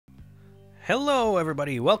Hello,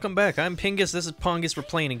 everybody. Welcome back. I'm Pingus. This is Pongus. We're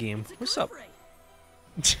playing a game. What's up?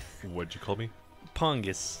 What'd you call me?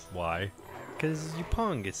 Pongus. Why? Because you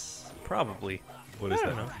Pongus. Probably. What is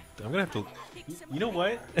that? know. I'm gonna have to. You know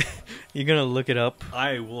what? You're gonna look it up?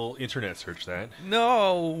 I will internet search that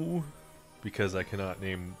No! because I cannot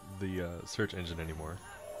name the search engine anymore.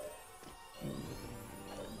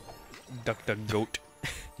 Duck, duck, goat.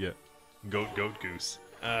 Yeah. Goat, goose.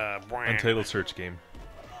 Bwah. Untitled search game.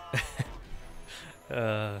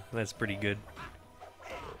 That's pretty good.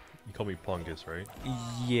 You call me Pongus, right?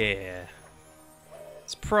 Yeah.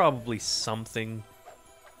 It's probably something.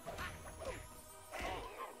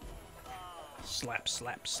 Slap,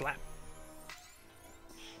 slap, slap.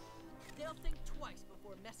 They'll think twice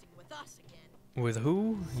before messing with us again. With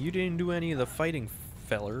who? You didn't do any of the fighting,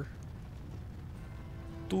 feller.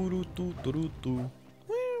 Doo-doo-doo-doo-doo-doo.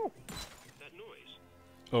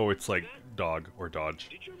 Oh, it's like dog or dodge.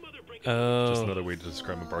 Oh, Just another way to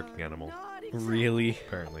describe a barking animal, really?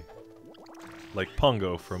 apparently. Like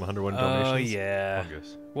Pongo from 101 Oh, Dalmatians. yeah.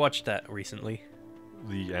 Pongus. Watched that recently.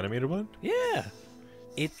 The animated one? Yeah.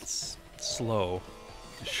 It's slow.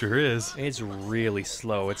 It sure is. It's really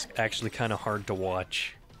slow. It's actually kind of hard to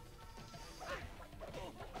watch.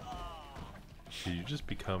 Did you just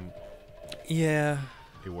become Yeah.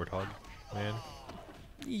 a warthog, man?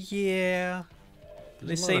 Yeah. They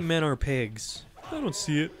There's a lot say of- men are pigs. I don't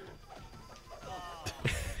see it.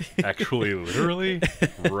 Actually, literally,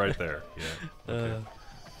 right there. Yeah. Okay.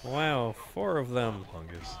 Wow, 4 of them.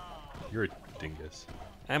 Pongus. You're a dingus.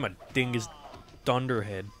 I'm a dingus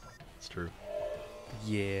dunderhead. It's true.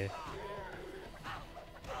 Yeah.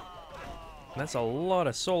 That's a lot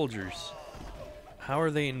of soldiers. How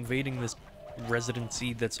are they invading this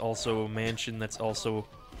residency that's also a mansion that's also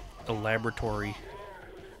a laboratory?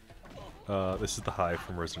 This is the Hive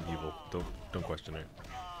from Resident Evil. Don't question it.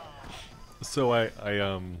 So I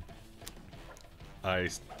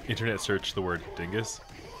internet searched the word dingus,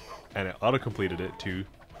 and it auto-completed it to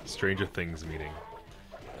Stranger Things meaning.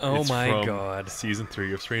 Oh It's my from god. Season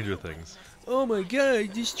 3 of Stranger Things. Oh my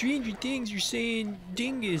god, these Stranger Things are saying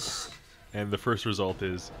dingus. And the first result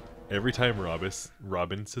is every time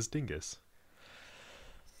Robin says dingus.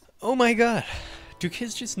 Oh my god. Do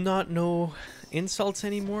kids just not know insults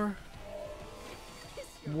anymore?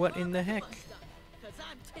 What in the heck? Cause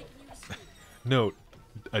I'm taking you serious. Note,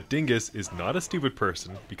 a dingus is not a stupid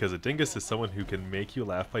person, because a dingus is someone who can make you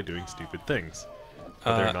laugh by doing stupid things.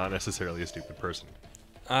 But they're not necessarily a stupid person.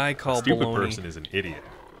 I call A stupid baloney. person is an idiot,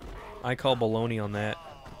 I call baloney on that.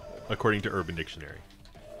 according to Urban Dictionary.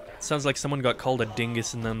 Sounds like someone got called a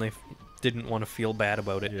dingus and then they didn't want to feel bad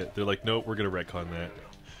about it. Yeah, they're like, nope, we're gonna retcon that.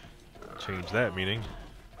 Change that meaning.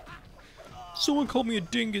 Someone called me a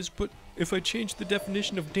dingus, but if I change the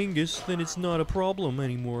definition of dingus, then it's not a problem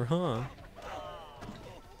anymore, huh?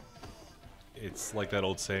 It's like that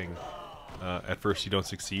old saying, at first you don't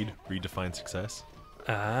succeed, redefine success.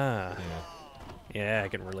 Ah. Yeah, Yeah, I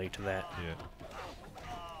can relate to that. yeah.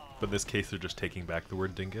 But in this case, they're just taking back the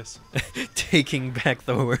word dingus. Taking back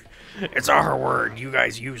the word. It's our word, you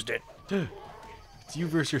guys used it. It's you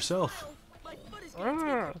versus yourself. My foot is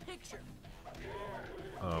gonna take your picture.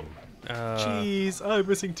 Jeez, I'm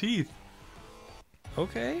missing teeth.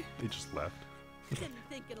 Okay. They just left. Didn't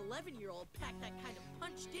think an 11-year-old packed that kind of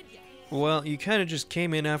punch, did ya? Well, you kind of just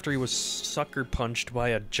came in after he was sucker punched by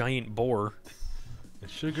a giant boar.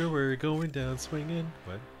 Sugar, we're going down swinging.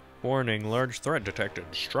 What? Warning, large threat detected.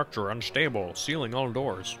 Structure unstable. Sealing all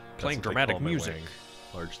doors. Playing That's what they dramatic call my music. wang.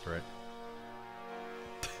 Large threat.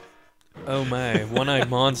 Oh my, one-eyed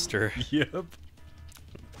monster. Yep.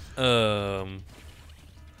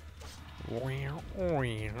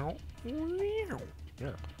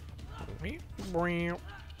 Yeah.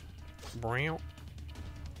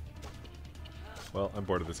 Well, I'm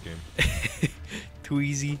bored of this game. Too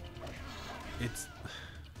easy.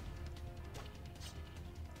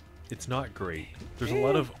 It's not great. There's a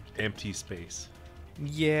lot of empty space.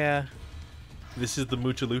 Yeah. This is the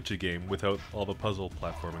Mucha Lucha game without all the puzzle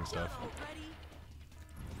platforming stuff.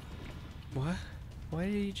 What? Why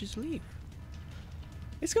did he just leave?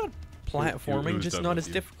 It's got It platforming, was just done not with as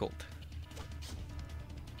you. difficult.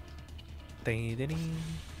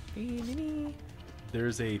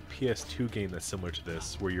 There's a PS2 game that's similar to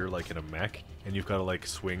this, where you're like in a mech, and you've got to like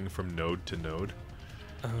swing from node to node.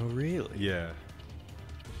 Oh, really? Yeah.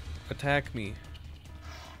 Attack me.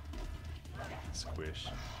 Squish.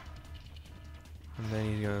 And then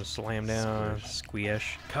he's gonna slam down.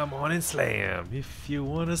 Squish. Come on and slam, if you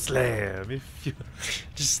wanna slam, if you...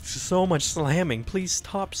 Just so much slamming. Please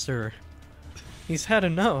stop, sir. He's had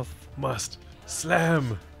enough. Must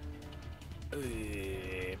slam.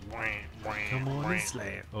 Come on and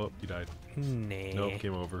slam. Oh, you died. Nah. Nope,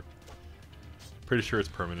 game over. Pretty sure it's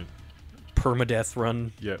permanent. Permadeath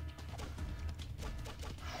run. Yep.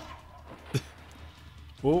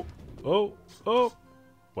 Oh, oh, oh.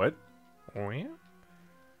 What? Yeah.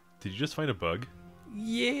 Did you just find a bug?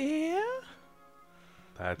 Yeah.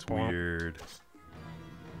 That's weird.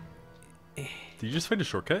 Did you just find a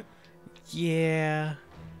shortcut? Yeah.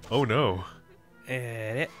 Oh no.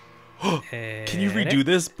 Edit. Can you redo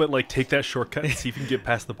this, but like take that shortcut and see if you can get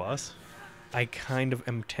past the boss? I kind of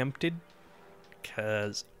am tempted,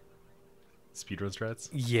 cause Speedrun strats?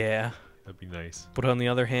 yeah. That'd be nice. But on the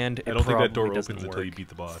other hand, it I don't think that door probably opens doesn't until you work. beat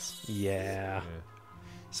the boss. Yeah. Yeah.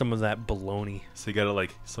 Some of that baloney. So you gotta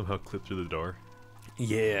like somehow clip through the door.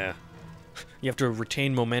 Yeah. You have to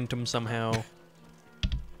retain momentum somehow.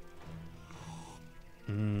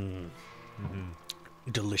 Mmm.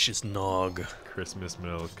 Delicious nog. Christmas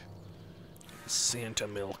milk. Santa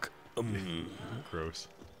milk. Gross.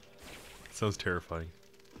 Sounds terrifying.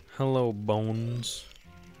 Hello, Bones.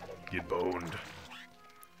 Get boned.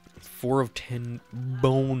 4 of 10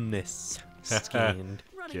 bonus scanned.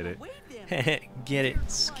 Running Get it. away then. Get it Funny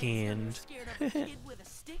scanned. scared of a kid with a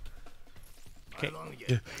stick.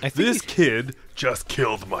 Okay. I think This kid just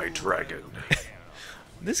killed my dragon.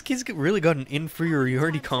 this kid's really got an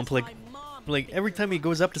inferiority complex. My mom. Like, every time he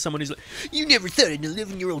goes up to someone, he's like, "You never thought an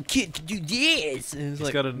 11-year-old kid could do this!" And it's He's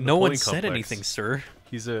like, got a no one Napoleon said complex. anything, sir.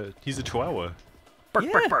 He's a chihuahua. Bark,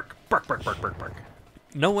 Yeah. bark, bark, bark, bark, bark, bark, bark.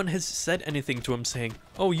 No one has said anything to him saying,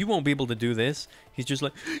 "Oh, you won't be able to do this." He's just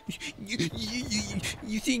like,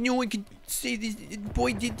 "You think no one can say this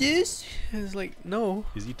boy did this?" And it's like, no.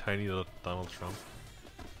 Is he tiny little Donald Trump?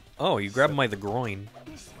 Oh, you grabbed him by the groin.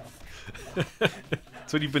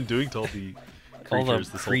 That's what you've been doing to all the All creatures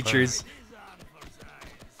the this creatures. whole time.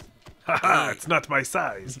 Haha, it's not my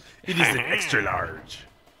size. It is an extra large.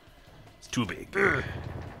 It's too big.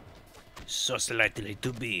 So slightly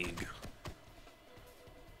too big.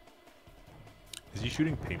 Is he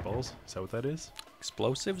shooting paintballs? Is that what that is?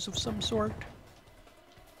 Explosives of some sort?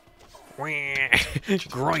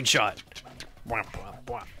 Groin shot.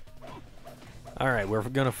 Alright, we're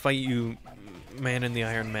gonna fight you, man in the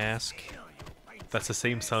iron mask. That's the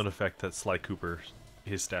same sound effect that Sly Cooper,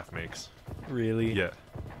 his staff, makes. Really? Yeah.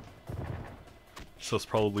 So it's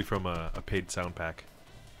probably from a paid sound pack.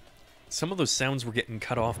 Some of those sounds were getting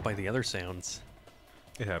cut off by the other sounds.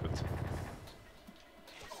 It happens.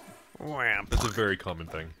 That's a very common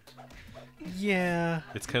thing. Yeah.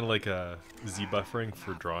 It's kind of like a Z buffering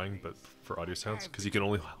for drawing, but for audio sounds, because you can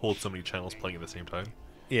only hold so many channels playing at the same time.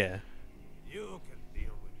 Yeah. You can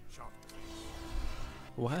deal with Chuck.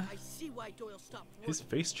 What? I see why Doyle stopped His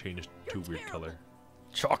working. face changed to a weird color.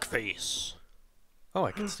 Chalk face. Oh,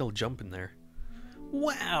 I can still jump in there.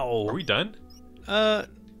 Wow. Are we done?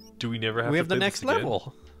 Do we never have We to have the play next this again?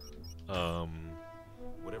 level.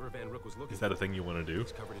 Whatever Van Rook was looking Is that a thing you want to do?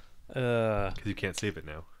 for, covered in Because you can't save it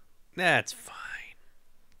now. That's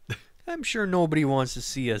fine. I'm sure nobody wants to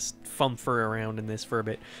see us fumfer around in this for a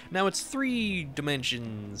bit. Now it's 3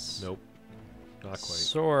 dimensions. Nope. Not quite.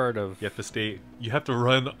 Sort of. You have to stay. You have to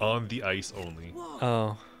run on the ice only. Whoa,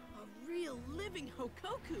 Oh, a real living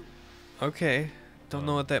Hokoku. okay. Don't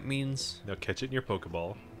know what that means. Now catch it in your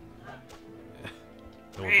Pokeball.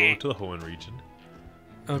 Then we'll go to the Hoenn region.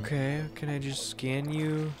 Okay, can I just scan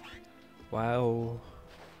you? Wow.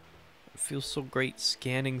 It feels so great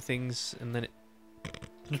scanning things and then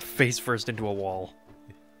it face first into a wall.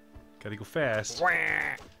 Gotta go fast.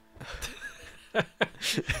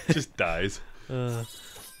 Just dies.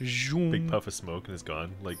 Zoom. Big puff of smoke and it's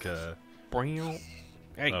gone. Like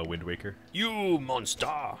Hey, Wind Waker. you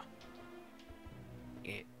monster!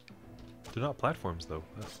 They're not platforms though.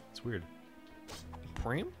 It's weird.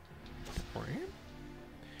 Pram? Pram?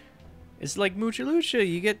 It's like Mucha Lucha.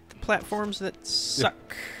 You get the platforms that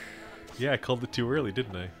suck. Yeah, I called it too early,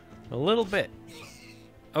 didn't I? A little bit.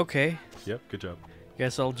 Okay. Yep, good job.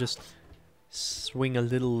 Guess I'll just swing a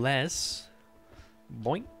little less.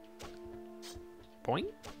 Boink.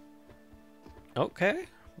 Boink. Okay.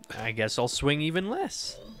 I guess I'll swing even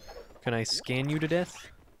less. Can I scan you to death?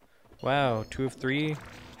 Wow, 2 of 3.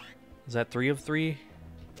 Is that 3 of 3?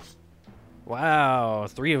 Wow,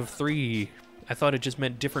 3 of 3. I thought it just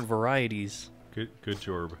meant different varieties. Good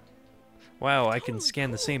job. Wow, I can Holy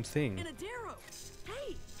scan the cool, same thing. An Adaro.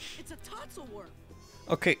 Hey, it's a Totzelworm.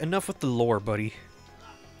 Okay, enough with the lore, buddy.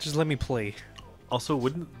 Just let me play. Also,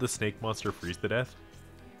 wouldn't the snake monster freeze to death?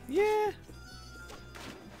 Yeah.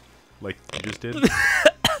 Like you just did?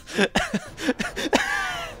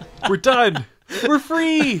 We're done! We're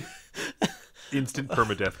free! Instant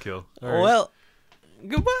permadeath kill. All right. Well,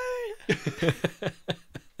 goodbye.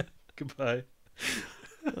 Goodbye. Bye.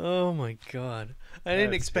 Oh my god. I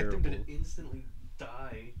didn't That's expect him to terrible. instantly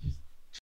die. Just